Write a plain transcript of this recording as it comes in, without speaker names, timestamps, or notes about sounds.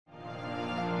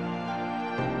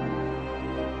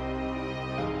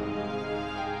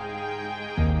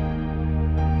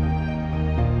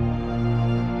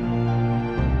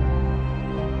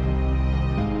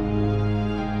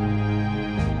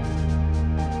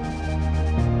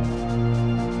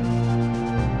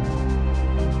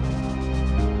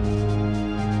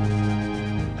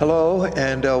Hello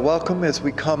and welcome as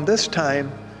we come this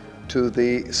time to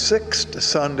the sixth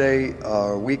Sunday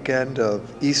weekend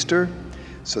of Easter.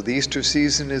 So the Easter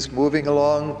season is moving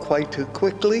along quite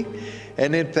quickly,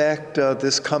 and in fact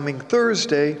this coming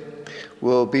Thursday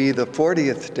will be the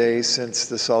 40th day since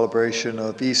the celebration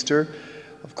of Easter.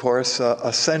 Of course,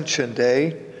 Ascension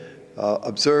Day,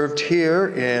 observed here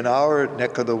in our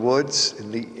neck of the woods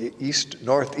in the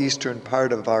northeastern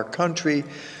part of our country.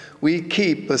 We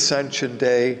keep Ascension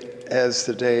Day as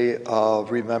the day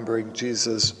of remembering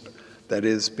Jesus, that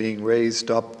is, being raised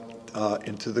up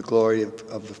into the glory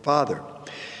of the Father.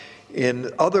 In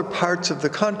other parts of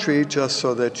the country, just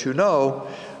so that you know,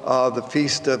 the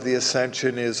Feast of the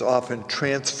Ascension is often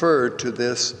transferred to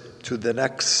the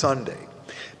next Sunday.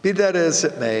 Be that as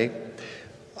it may,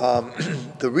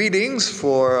 the readings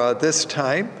for this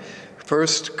time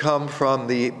first come from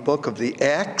the book of the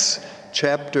Acts,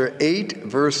 chapter 8,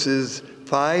 verses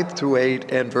 5 through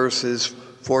 8, and verses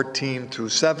 14 through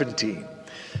 17.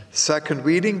 Second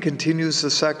reading continues the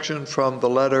section from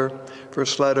the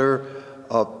first letter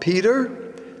of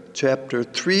Peter, chapter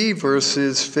 3,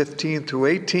 verses 15 through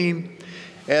 18.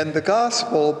 And the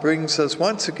gospel brings us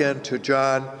once again to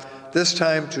John, this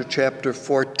time to chapter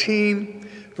 14,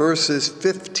 verses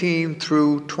 15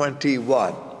 through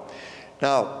 21.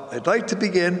 Now, I'd like to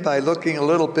begin by looking a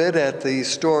little bit at the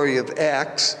story of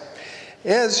Acts.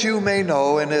 As you may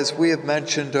know, and as we have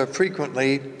mentioned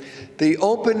frequently, the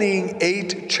opening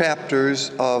 8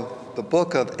 chapters of the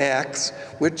book of Acts,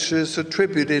 which is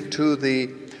attributed to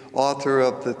the author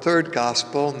of the third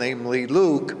gospel, namely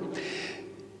Luke,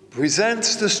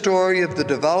 presents the story of the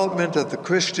development of the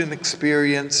Christian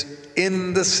experience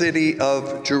in the city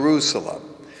of Jerusalem.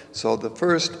 So the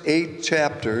first 8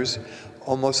 chapters,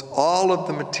 almost all of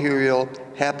the material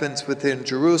happens within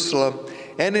Jerusalem,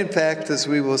 and in fact, as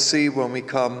we will see when we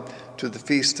come to the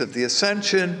Feast of the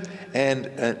Ascension, and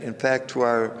in fact to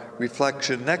our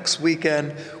reflection next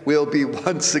weekend, we'll be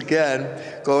once again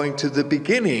going to the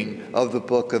beginning of the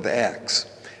book of Acts.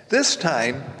 This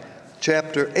time,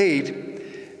 chapter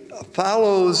 8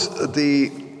 follows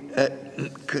the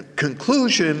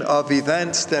conclusion of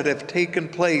events that have taken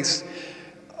place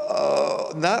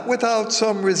not without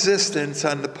some resistance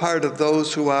on the part of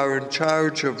those who are in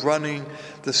charge of running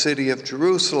the city of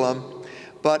Jerusalem,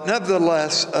 but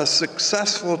nevertheless a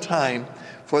successful time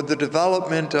for the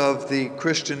development of the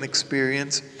Christian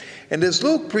experience. And as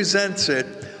Luke presents it,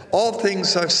 all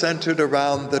things are centered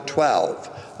around the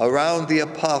 12, around the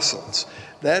apostles.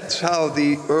 That's how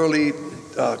the early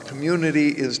community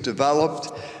is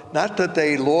developed. Not that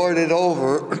they lord it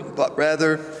over, but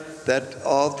rather that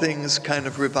all things kind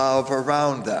of revolve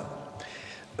around them.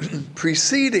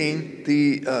 Preceding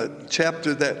the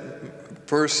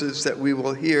verses that we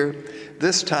will hear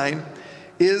this time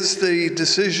is the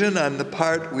decision on the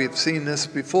part, we've seen this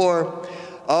before,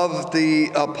 of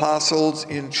the apostles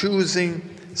in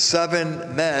choosing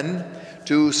 7 men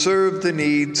to serve the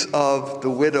needs of the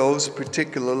widows,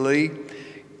 particularly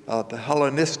the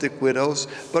Hellenistic widows,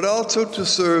 but also to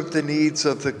serve the needs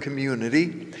of the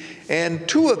community. And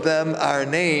 2 of them are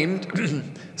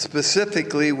named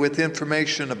specifically with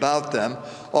information about them.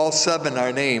 All 7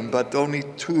 are named, but only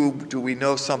 2 do we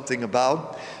know something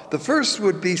about. The first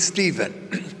would be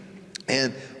Stephen.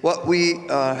 And what we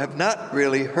have not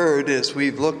really heard as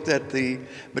we've looked at the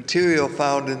material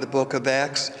found in the book of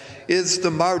Acts is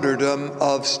the martyrdom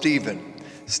of Stephen.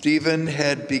 Stephen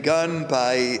had begun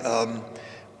by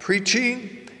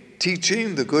preaching,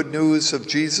 teaching the good news of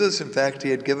Jesus. In fact, he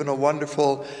had given a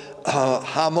wonderful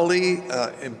homily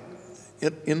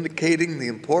indicating the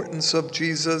importance of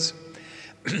Jesus.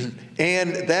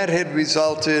 And that had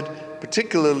resulted,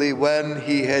 particularly when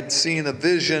he had seen a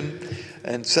vision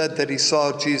and said that he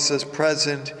saw Jesus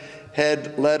present,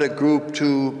 had led a group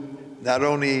to not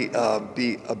only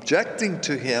be objecting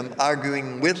to him,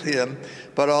 arguing with him,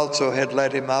 but also had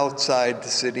led him outside the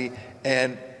city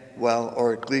and, well,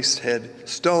 or at least had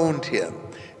stoned him.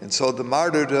 And so the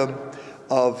martyrdom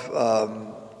of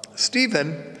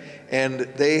Stephen, and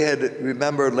they had,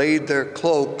 remember, laid their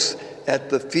cloaks at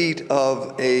the feet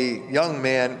of a young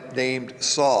man named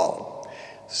Saul.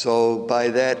 So by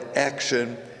that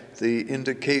action, the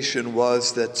indication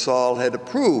was that Saul had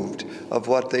approved of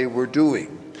what they were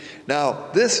doing. Now,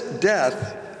 this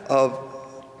death of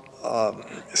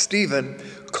Stephen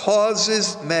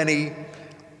causes many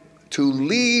to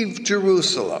leave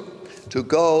Jerusalem, to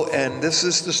go, and this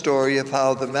is the story of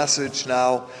how the message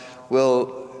now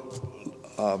will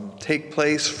take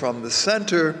place from the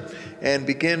center and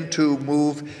begin to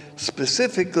move.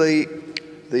 Specifically,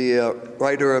 the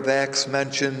writer of Acts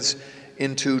mentions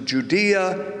into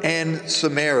Judea and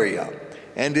Samaria.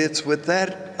 And it's with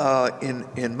that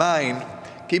in mind,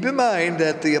 keep in mind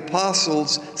that the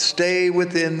apostles stay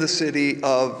within the city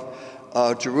of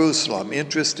Jerusalem.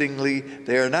 Interestingly,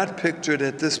 they are not pictured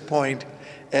at this point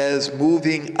as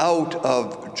moving out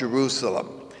of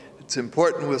Jerusalem. It's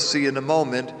important, we'll see in a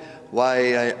moment,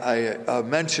 why I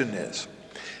mention this.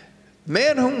 The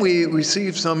man whom we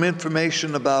receive some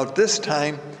information about this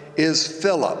time is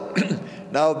Philip.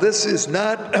 Now, this is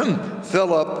not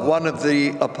Philip, one of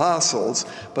the apostles,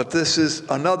 but this is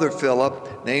another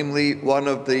Philip, namely one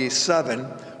of the 7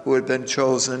 who had been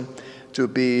chosen to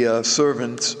be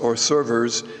servants or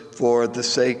servers for the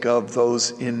sake of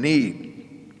those in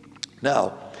need.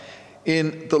 Now,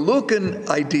 in the Lucan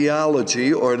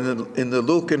ideology, or in the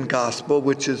Lucan gospel,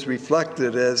 which is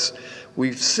reflected as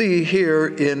we see here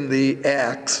in the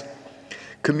Acts,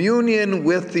 communion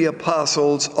with the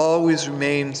apostles always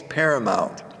remains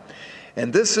paramount.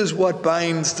 And this is what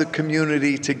binds the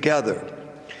community together.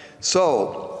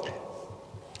 So,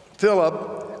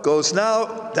 Philip goes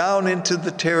now down into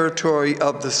the territory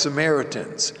of the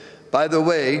Samaritans. By the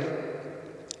way,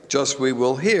 just we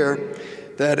will hear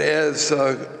that as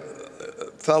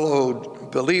fellow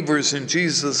believers in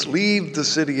Jesus leave the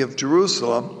city of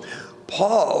Jerusalem,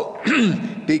 Paul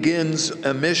begins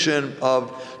a mission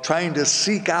of trying to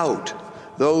seek out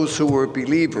those who were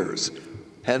believers,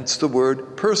 hence the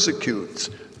word persecutes,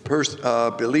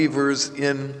 believers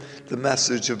in the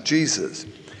message of Jesus.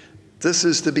 This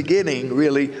is the beginning,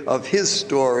 really, of his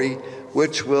story,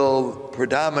 which will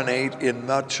predominate in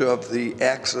much of the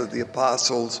Acts of the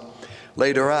Apostles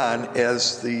later on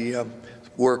as the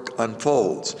work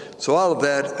unfolds. So all of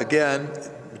that, again,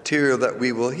 material that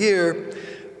we will hear,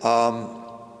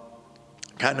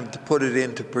 kind of to put it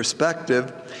into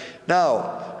perspective.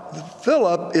 Now,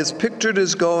 Philip is pictured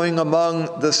as going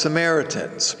among the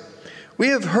Samaritans. We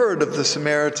have heard of the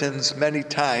Samaritans many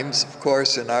times, of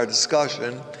course, in our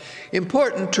discussion.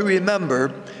 Important to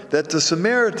remember that the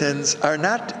Samaritans are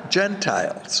not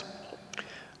Gentiles.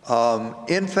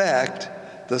 In fact,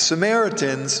 the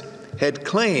Samaritans had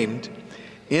claimed,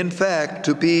 in fact,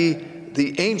 to be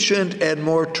the ancient and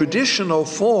more traditional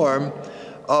form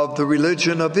of the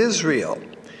religion of Israel.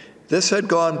 This had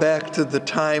gone back to the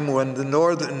time when the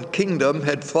northern kingdom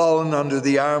had fallen under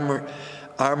the arms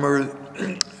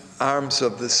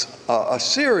of the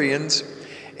Assyrians,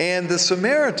 and the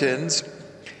Samaritans,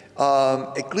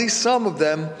 at least some of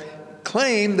them,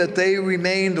 claimed that they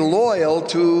remained loyal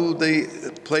to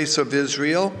the place of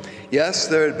Israel. Yes,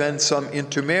 there had been some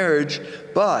intermarriage,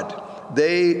 but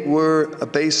they were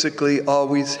basically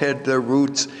always had their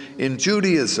roots in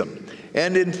Judaism.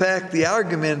 And in fact, the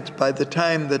argument by the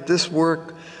time that this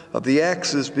work of the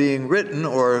Acts is being written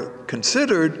or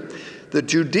considered, the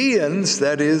Judeans,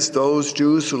 that is, those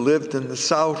Jews who lived in the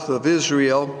south of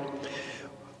Israel,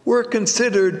 were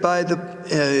considered by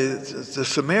the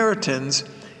Samaritans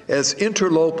as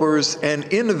interlopers and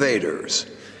innovators.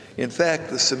 In fact,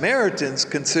 the Samaritans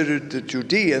considered the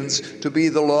Judeans to be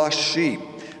the lost sheep.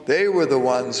 They were the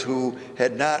ones who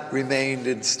had not remained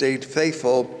and stayed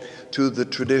faithful to the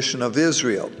tradition of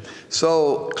Israel.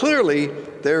 So clearly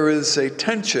there is a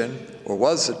tension, or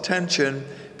was a tension,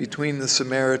 between the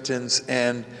Samaritans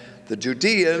and the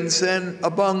Judeans, and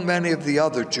among many of the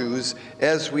other Jews,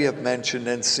 as we have mentioned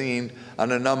and seen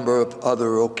on a number of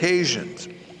other occasions.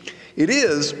 It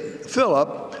is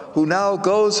Philip who now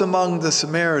goes among the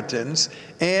Samaritans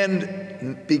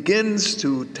and begins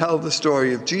to tell the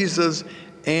story of Jesus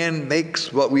and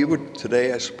makes what we would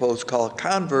today, I suppose, call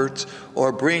converts,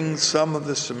 or brings some of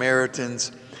the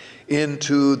Samaritans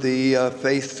into the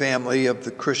faith family of the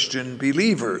Christian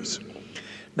believers.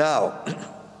 Now,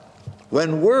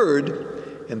 when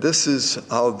word, and this is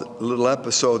how the little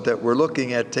episode that we're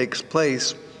looking at takes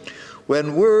place,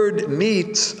 when word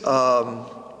meets the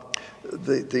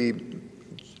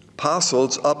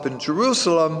apostles up in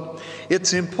Jerusalem,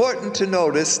 it's important to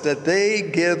notice that they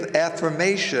give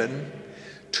affirmation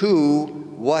to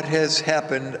what has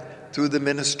happened through the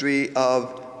ministry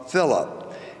of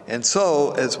Philip. And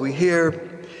so, as we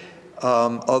hear,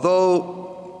 although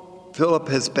Philip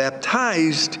has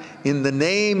baptized in the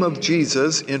name of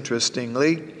Jesus,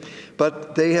 interestingly,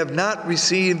 but they have not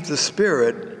received the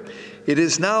Spirit, it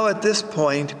is now at this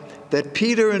point that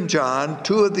Peter and John,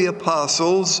 2 of the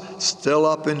apostles, still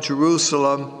up in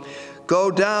Jerusalem,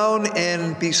 go down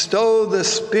and bestow the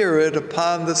Spirit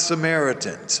upon the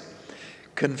Samaritans,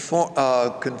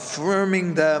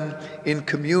 confirming them in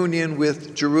communion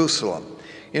with Jerusalem.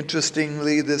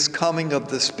 Interestingly, this coming of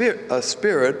the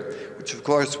Spirit, which of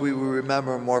course we will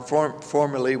remember more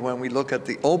formally when we look at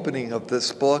the opening of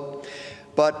this book,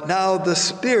 but now the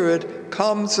Spirit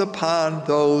comes upon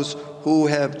those who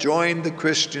have joined the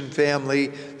Christian family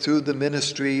through the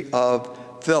ministry of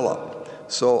Philip.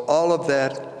 So all of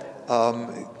that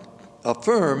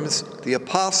affirms the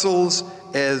apostles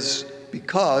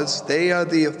because they are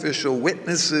the official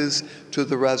witnesses to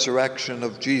the resurrection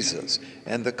of Jesus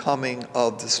and the coming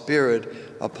of the Spirit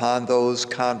upon those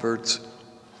converts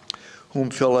whom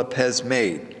Philip has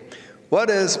made. What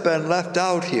has been left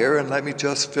out here, and let me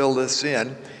just fill this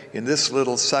in this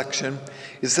little section,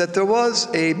 is that there was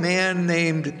a man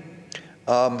named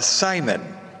Simon.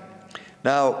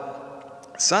 Now,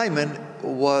 Simon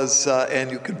was,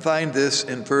 and you can find this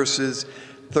in verses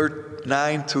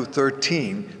 9 through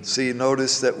 13. So you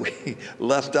notice that we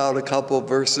left out a couple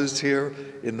verses here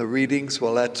in the readings.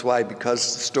 Well, that's why,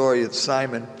 because the story of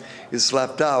Simon is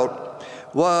left out.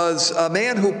 Was a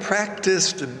man who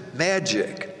practiced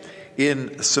magic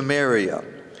in Samaria.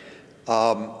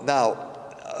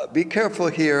 Be careful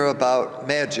here about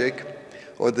magic,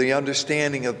 or the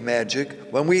understanding of magic.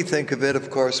 When we think of it, of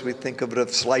course, we think of it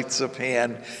as sleights of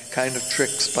hand, kind of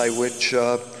tricks by which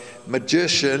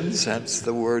magicians, hence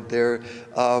the word there,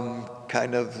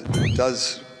 kind of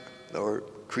does or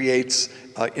creates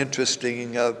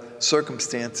interesting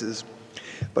circumstances.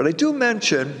 But I do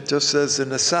mention, just as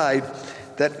an aside,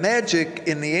 that magic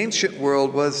in the ancient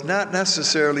world was not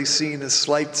necessarily seen as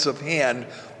sleights of hand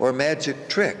or magic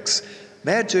tricks.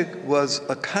 Magic was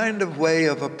a kind of way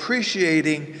of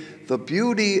appreciating the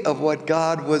beauty of what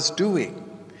God was doing.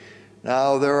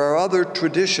 Now, there are other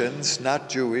traditions, not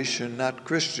Jewish and not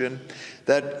Christian,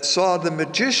 that saw the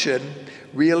magician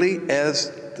really as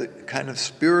the kind of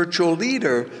spiritual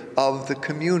leader of the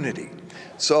community.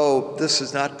 So this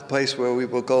is not the place where we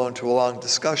will go into a long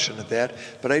discussion of that,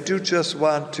 but I do just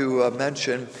want to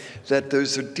mention that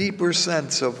there's a deeper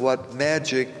sense of what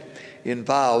magic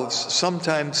involves.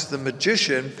 Sometimes the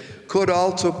magician could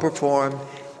also perform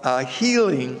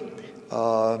healing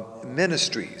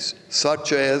ministries,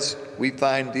 such as we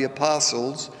find the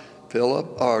apostles,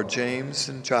 Philip, or James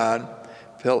and John,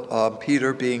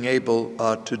 Peter being able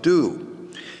to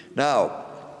do. Now,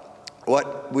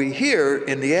 what we hear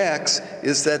in the Acts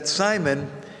is that Simon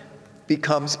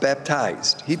becomes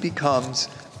baptized. He becomes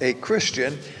a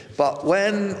Christian, but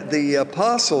when the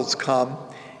apostles come,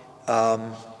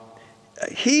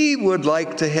 he would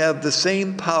like to have the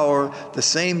same power, the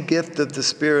same gift of the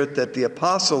Spirit that the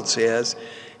apostles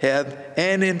have,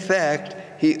 and in fact,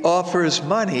 he offers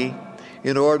money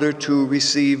in order to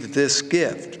receive this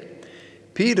gift.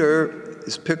 Peter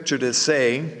is pictured as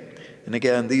saying, and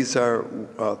again, these are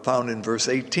found in verse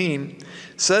 18,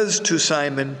 says to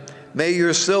Simon, "May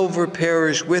your silver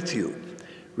perish with you.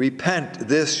 Repent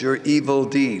this your evil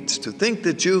deeds." To think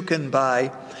that you can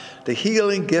buy the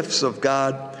healing gifts of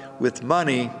God with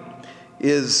money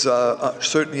is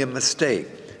certainly a mistake.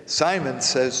 Simon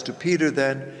says to Peter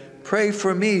then, "Pray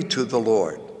for me to the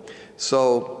Lord."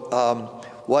 So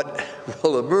what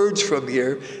will emerge from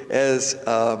here as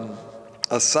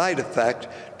a side effect,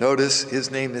 notice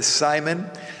his name is Simon,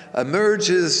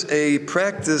 emerges a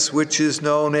practice which is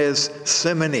known as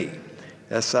simony,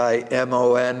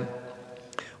 S-I-M-O-N-Y,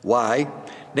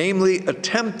 namely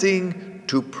attempting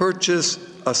to purchase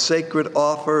a sacred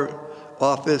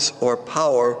office or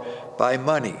power by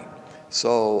money.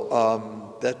 So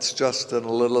that's just a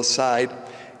little aside.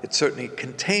 It's certainly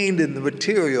contained in the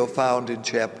material found in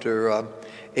chapter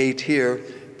 8 here,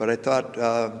 but I thought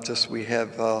just we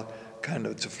have kind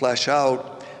of to flesh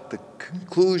out the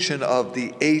conclusion of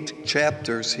the 8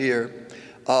 chapters here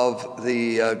of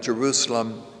the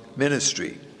Jerusalem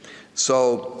ministry.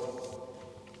 So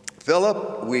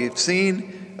Philip, we've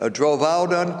seen, drove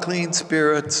out unclean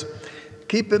spirits.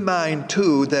 Keep in mind,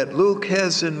 too, that Luke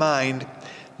has in mind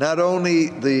not only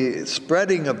the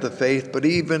spreading of the faith, but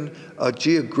even a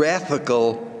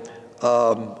geographical,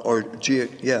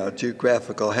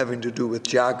 geographical, having to do with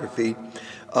geography,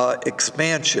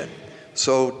 expansion.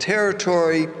 So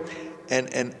territory,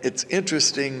 and it's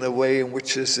interesting the way in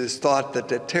which this is thought, that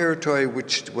the territory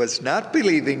which was not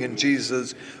believing in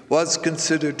Jesus was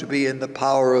considered to be in the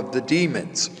power of the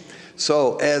demons.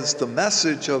 So as the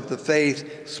message of the faith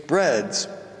spreads,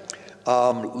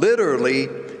 literally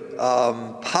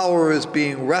power is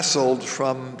being wrestled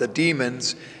from the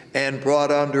demons and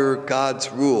brought under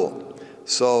God's rule.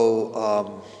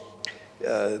 So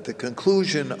the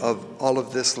conclusion of all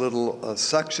of this little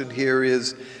section here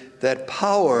is that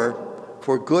power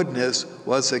for goodness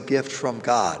was a gift from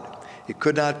God. It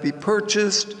could not be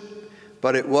purchased,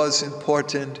 but it was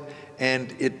important,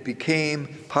 and it became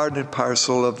part and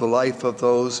parcel of the life of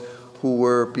those who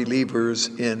were believers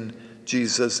in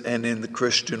Jesus and in the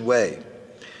Christian way.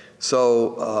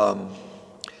 So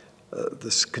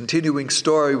this continuing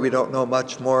story, we don't know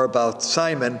much more about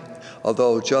Simon,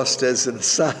 although just as an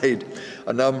aside,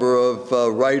 a number of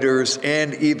writers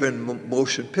and even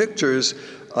motion pictures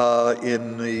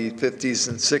in the 50s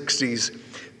and 60s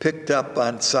picked up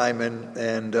on Simon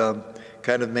and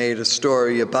kind of made a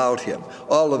story about him.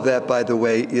 All of that, by the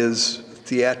way, is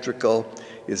theatrical,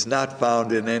 is not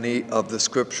found in any of the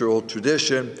scriptural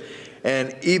tradition.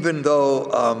 And even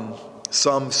though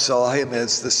some saw him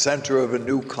as the center of a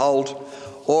new cult,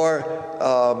 or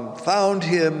found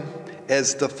him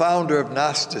as the founder of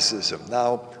Gnosticism.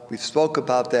 Now, we spoke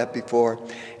about that before,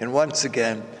 and once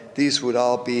again, these would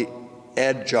all be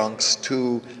adjuncts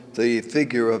to the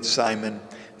figure of Simon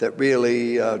that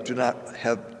really do not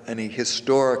have any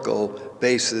historical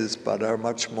basis, but are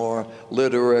much more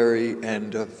literary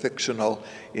and fictional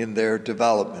in their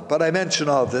development. But I mention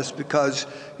all this because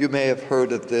you may have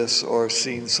heard of this or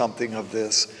seen something of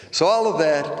this. So all of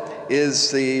that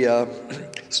is the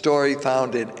story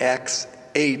found in Acts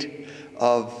 8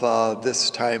 of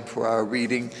this time for our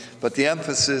reading. But the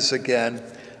emphasis, again,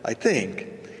 I think,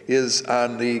 is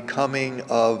on the coming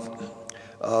of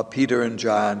Peter and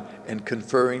John and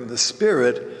conferring the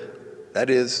Spirit, that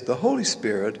is, the Holy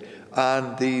Spirit,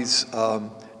 on these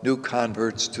new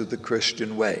converts to the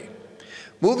Christian way.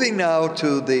 Moving now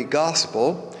to the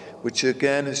Gospel, which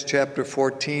again is chapter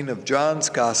 14 of John's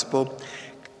Gospel,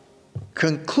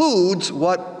 concludes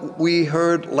what we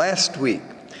heard last week.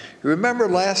 You remember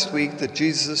last week that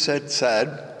Jesus had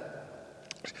said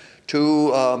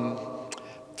to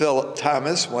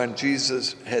Thomas, when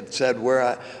Jesus had said,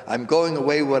 I'm going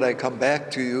away, when I come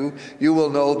back to you, you will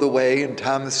know the way. And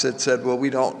Thomas had said, well, we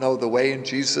don't know the way. And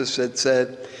Jesus had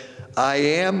said, I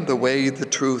am the way, the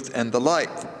truth, and the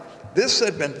life. This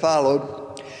had been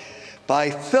followed by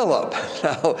Philip.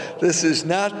 Now, this is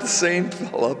not the same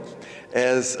Philip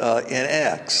as in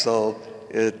Acts. So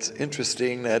it's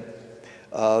interesting that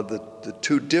the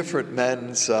two different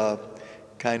men's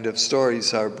kind of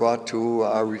stories are brought to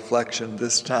our reflection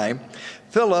this time.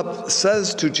 Philip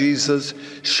says to Jesus,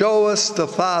 show us the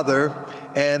Father,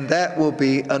 and that will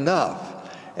be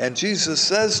enough. And Jesus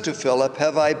says to Philip,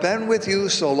 have I been with you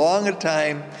so long a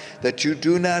time that you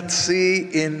do not see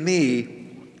in me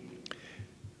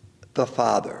the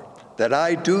Father, that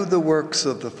I do the works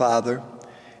of the Father,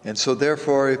 and so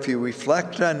therefore if you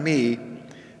reflect on me,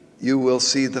 you will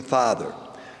see the Father.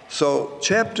 So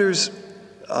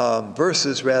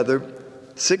verses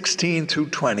 16 through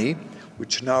 20,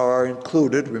 which now are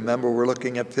included, remember we're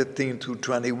looking at 15 through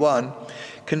 21,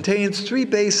 contains three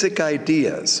basic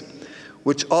ideas,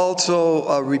 which also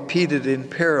are repeated in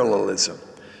parallelism.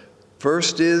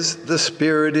 First is the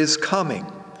Spirit is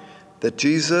coming, that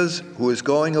Jesus, who is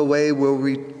going away, will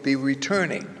be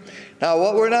returning. Now,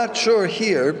 what we're not sure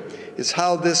here is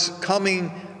how this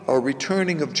coming or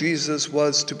returning of Jesus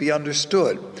was to be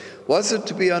understood. Was it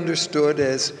to be understood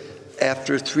as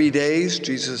after 3 days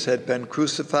Jesus had been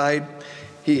crucified,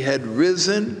 he had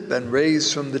risen, been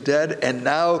raised from the dead, and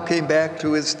now came back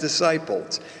to his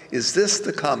disciples? Is this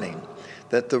the coming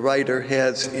that the writer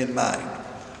has in mind?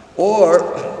 Or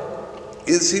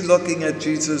is he looking at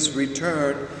Jesus'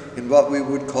 return in what we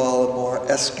would call a more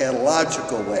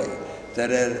eschatological way,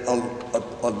 that at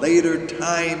a later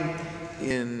time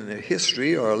in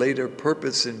history or a later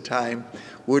purpose in time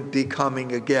would be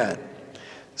coming again?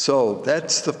 So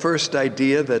that's the first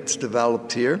idea that's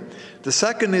developed here. The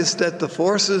second is that the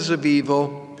forces of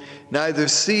evil neither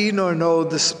see nor know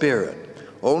the Spirit.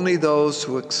 Only those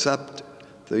who accept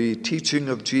the teaching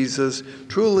of Jesus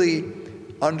truly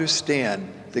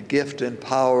understand the gift and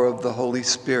power of the Holy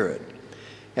Spirit.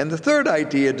 And the third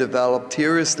idea developed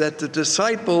here is that the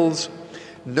disciples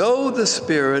know the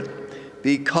Spirit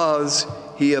because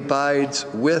he abides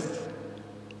with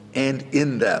and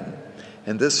in them.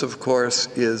 And this, of course,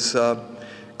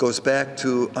 goes back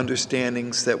to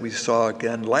understandings that we saw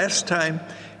again last time.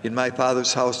 In my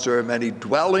Father's house there are many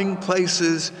dwelling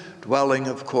places. Dwelling,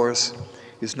 of course,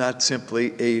 is not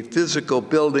simply a physical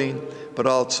building, but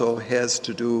also has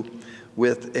to do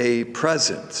with a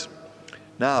presence.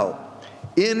 Now,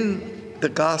 in the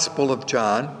Gospel of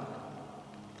John,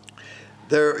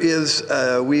 there is,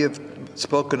 we have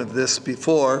spoken of this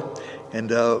before,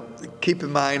 and keep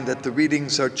in mind that the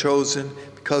readings are chosen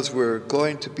because we're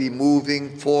going to be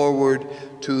moving forward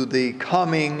to the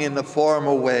coming in a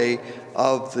formal way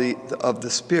of the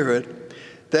Spirit,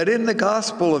 that in the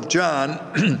Gospel of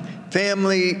John,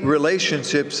 family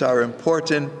relationships are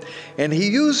important, and he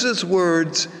uses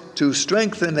words to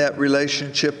strengthen that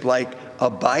relationship like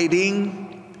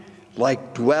abiding,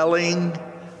 like dwelling,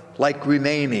 like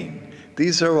remaining.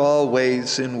 These are all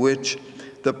ways in which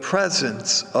the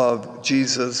presence of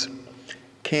Jesus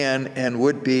can and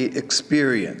would be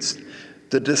experienced.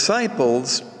 The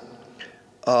disciples,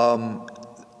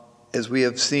 as we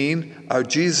have seen, are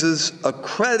Jesus'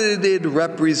 accredited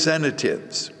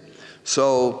representatives.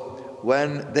 So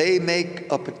when they make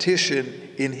a petition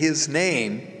in his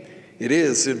name, it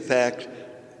is, in fact,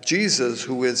 Jesus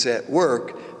who is at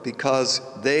work, because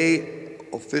they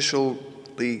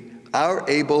officially are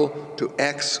able to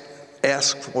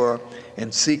ask for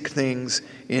and seek things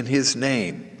in his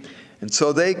name. And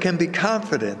so they can be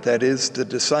confident, that is, the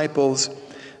disciples,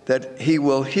 that he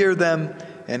will hear them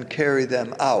and carry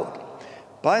them out.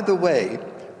 By the way,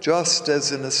 just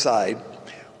as an aside,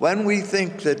 when we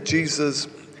think that Jesus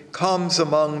comes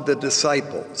among the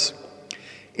disciples,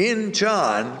 in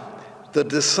John, the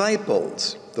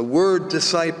disciples, the word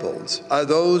disciples, are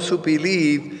those who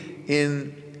believe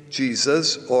in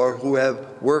Jesus or who have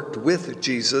worked with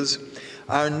Jesus,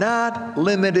 are not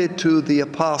limited to the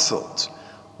apostles.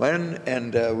 We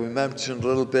mentioned a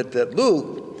little bit that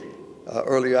Luke,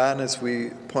 early on, as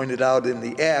we pointed out in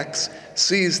the Acts,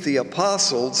 sees the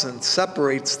apostles and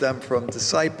separates them from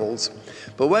disciples.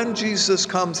 But when Jesus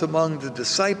comes among the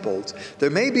disciples, there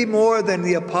may be more than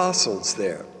the apostles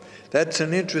there. That's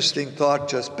an interesting thought,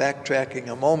 just backtracking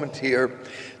a moment here,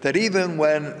 that even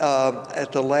when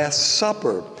at the Last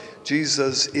Supper,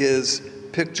 Jesus is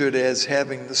pictured as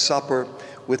having the supper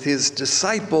with his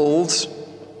disciples,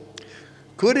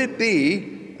 could it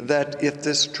be that if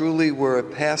this truly were a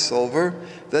Passover,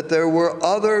 that there were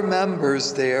other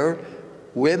members there,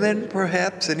 women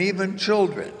perhaps, and even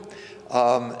children?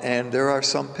 And there are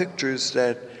some pictures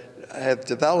that have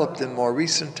developed in more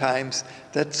recent times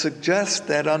that suggest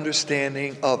that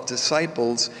understanding of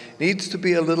disciples needs to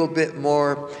be a little bit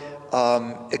more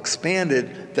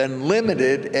expanded than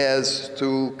limited as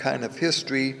through kind of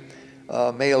history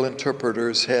male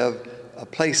interpreters have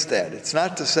placed that. It's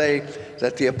not to say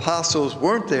that the apostles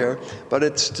weren't there, but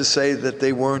it's to say that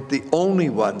they weren't the only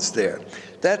ones there.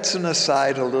 That's an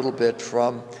aside a little bit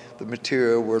from the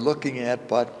material we're looking at,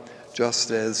 but just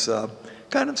as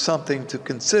kind of something to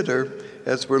consider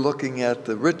as we're looking at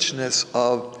the richness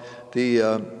of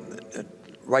the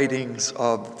writings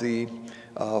of the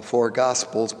four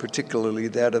Gospels, particularly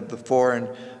that of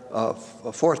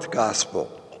the fourth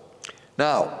Gospel.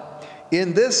 Now,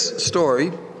 in this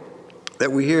story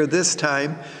that we hear this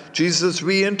time, Jesus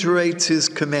reiterates his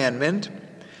commandment,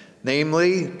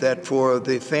 namely that for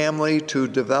the family to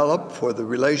develop, for the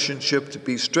relationship to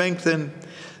be strengthened,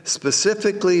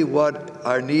 specifically what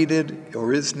are needed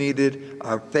or is needed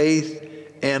are faith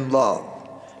and love.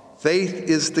 Faith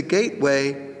is the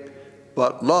gateway,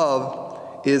 but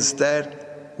love is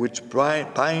that which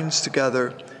binds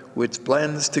together, which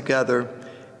blends together,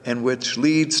 and which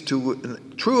leads to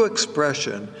a true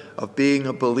expression of being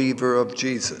a believer of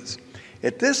Jesus.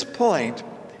 At this point,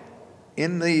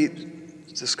 in the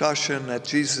discussion that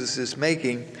Jesus is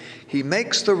making, he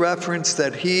makes the reference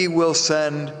that he will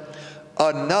send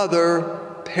another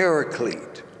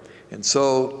paraclete. And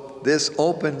so this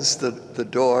opens the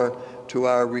door to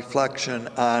our reflection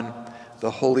on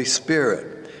the Holy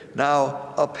Spirit.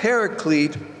 Now, a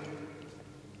paraclete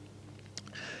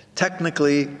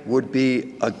technically would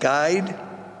be a guide.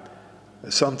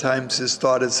 Sometimes is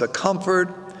thought as a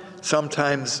comfort,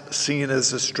 sometimes seen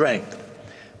as a strength.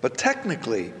 But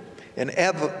technically,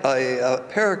 a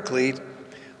paraclete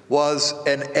was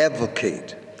an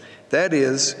advocate. That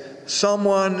is,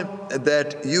 someone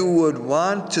that you would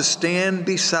want to stand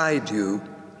beside you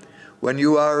when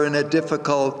you are in a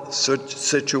difficult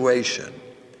situation,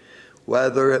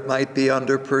 whether it might be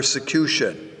under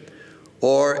persecution,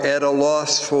 or at a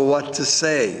loss for what to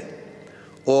say,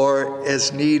 or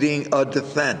as needing a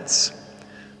defense.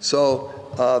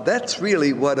 So that's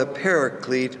really what a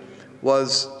paraclete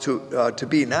was to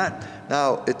be.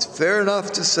 Now, it's fair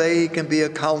enough to say he can be a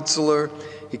counselor,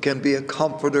 he can be a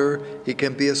comforter, he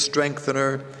can be a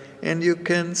strengthener, and you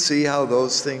can see how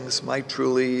those things might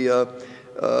truly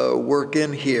work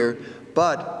in here.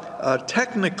 But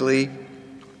technically,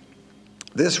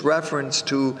 this reference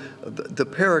to the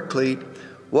paraclete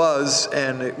was,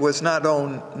 and it was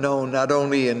known not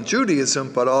only in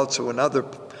Judaism, but also in other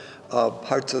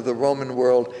parts of the Roman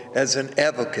world, as an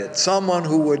advocate, someone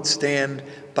who would stand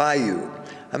by you.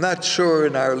 I'm not sure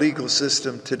in our legal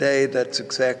system today that's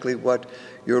exactly what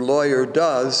your lawyer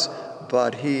does,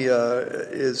 but he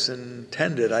is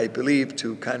intended, I believe,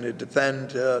 to kind of defend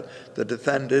the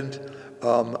defendant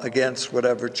against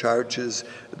whatever charges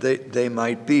they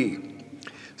might be.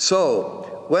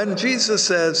 So, when Jesus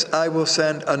says, I will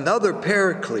send another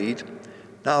paraclete,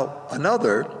 now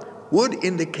another would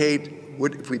indicate,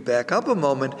 if we back up a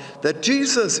moment, that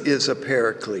Jesus is a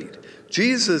paraclete.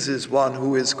 Jesus is one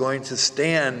who is going to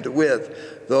stand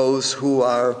with those who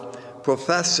are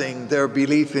professing their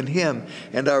belief in him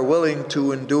and are willing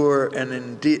to endure and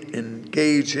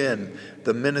engage in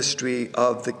the ministry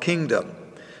of the kingdom.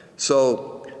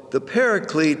 So the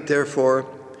Paraclete, therefore,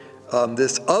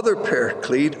 this other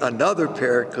Paraclete, another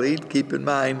Paraclete, keep in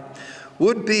mind,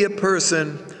 would be a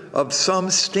person of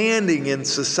some standing in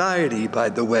society, by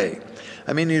the way.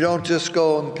 I mean, you don't just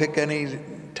go and pick any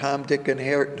Tom, Dick, and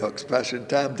Harry, no expression,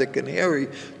 Tom, Dick, and Harry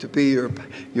to be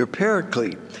your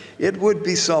Paraclete. It would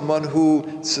be someone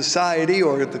who society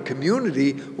or the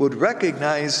community would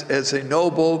recognize as a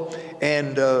noble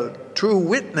and true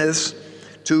witness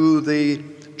to the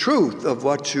truth of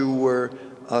what you were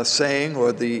saying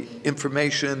or the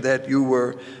information that you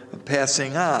were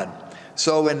passing on.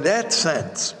 So in that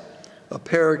sense, a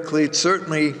Paraclete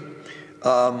certainly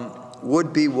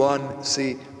would be one,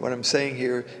 see, what I'm saying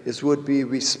here is would be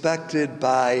respected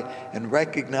by and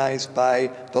recognized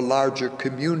by the larger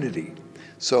community.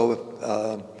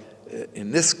 So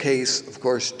in this case, of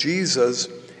course, Jesus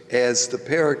as the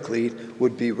Paraclete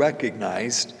would be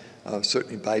recognized,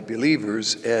 certainly by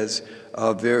believers, as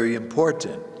very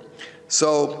important.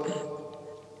 So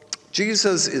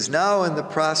Jesus is now in the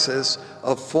process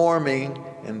of forming,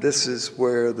 and this is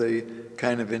where the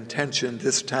kind of intention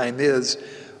this time is,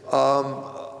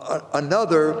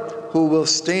 another who will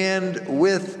stand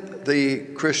with the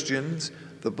Christians,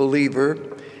 the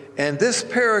believer, and this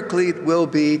Paraclete will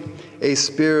be a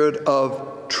spirit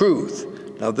of truth.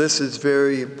 Now this is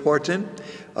very important.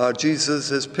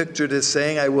 Jesus is pictured as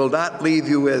saying, I will not leave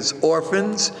you as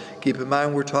orphans. Keep in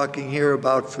mind we're talking here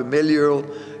about familial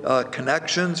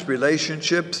connections,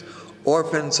 relationships.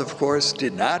 Orphans, of course,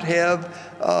 did not have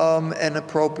an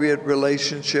appropriate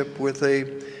relationship with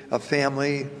a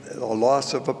family, a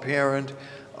loss of a parent,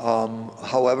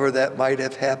 however that might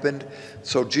have happened.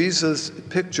 So Jesus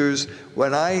pictures,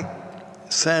 when I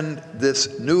send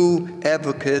this new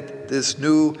advocate, this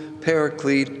new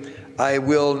Paraclete, I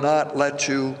will not let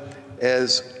you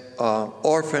as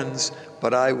orphans,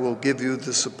 but I will give you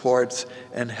the supports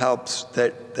and helps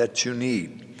that you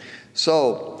need.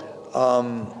 So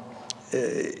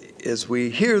as we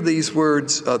hear these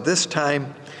words this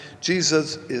time,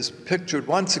 Jesus is pictured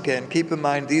once again. Keep in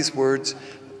mind these words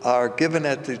are given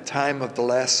at the time of the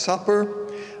Last Supper.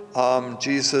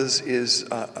 Jesus is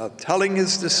telling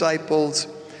his disciples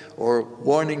or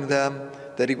warning them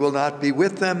that he will not be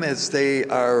with them as they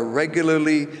are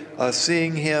regularly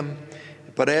seeing him.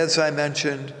 But as I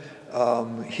mentioned,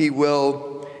 he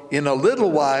will, in a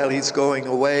little while, he's going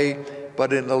away,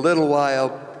 but in a little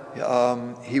while,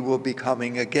 he will be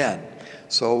coming again.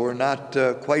 So we're not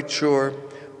quite sure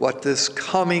what this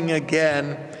coming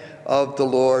again of the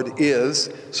Lord is.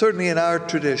 Certainly in our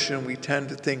tradition, we tend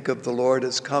to think of the Lord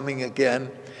as coming again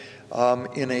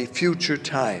in a future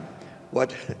time.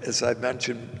 What, as I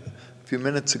mentioned a few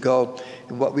minutes ago,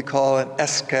 in what we call an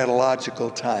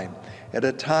eschatological time, at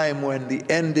a time when the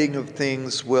ending of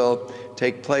things will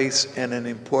take place and an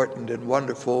important and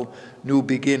wonderful new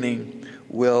beginning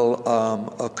will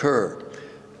occur.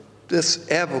 This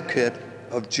advocate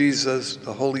of Jesus,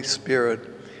 the Holy Spirit,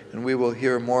 and we will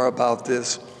hear more about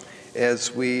this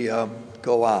as we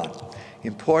go on.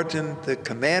 Important, the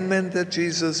commandment that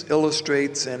Jesus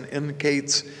illustrates and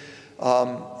indicates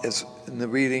as in the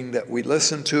reading that we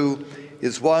listen to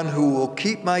is one who will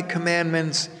keep my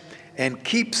commandments and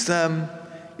keeps them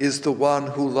is the one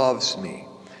who loves me.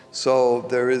 So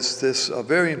there is this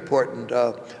very important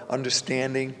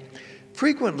understanding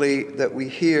frequently that we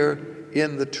hear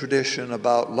in the tradition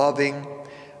about loving,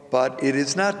 but it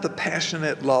is not the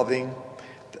passionate loving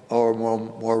or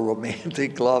more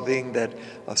romantic loving that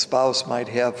a spouse might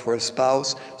have for a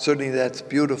spouse. Certainly that's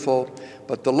beautiful,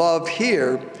 but the love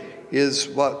here is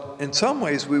what in some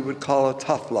ways we would call a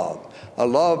tough love, a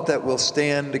love that will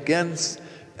stand against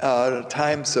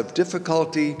times of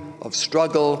difficulty, of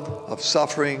struggle, of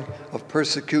suffering, of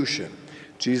persecution.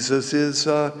 Jesus is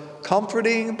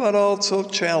comforting but also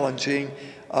challenging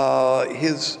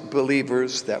his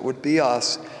believers, that would be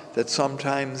us, that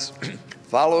sometimes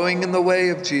following in the way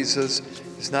of Jesus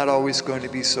is not always going to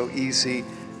be so easy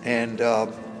and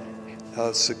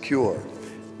secure.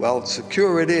 Well,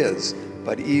 secure it is,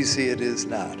 but easy it is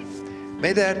not.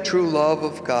 May that true love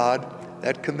of God,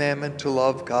 that commandment to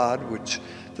love God, which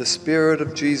the Spirit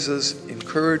of Jesus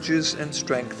encourages and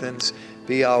strengthens,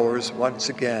 be ours once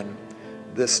again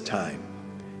this time.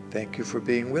 Thank you for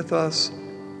being with us.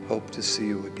 Hope to see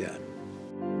you again.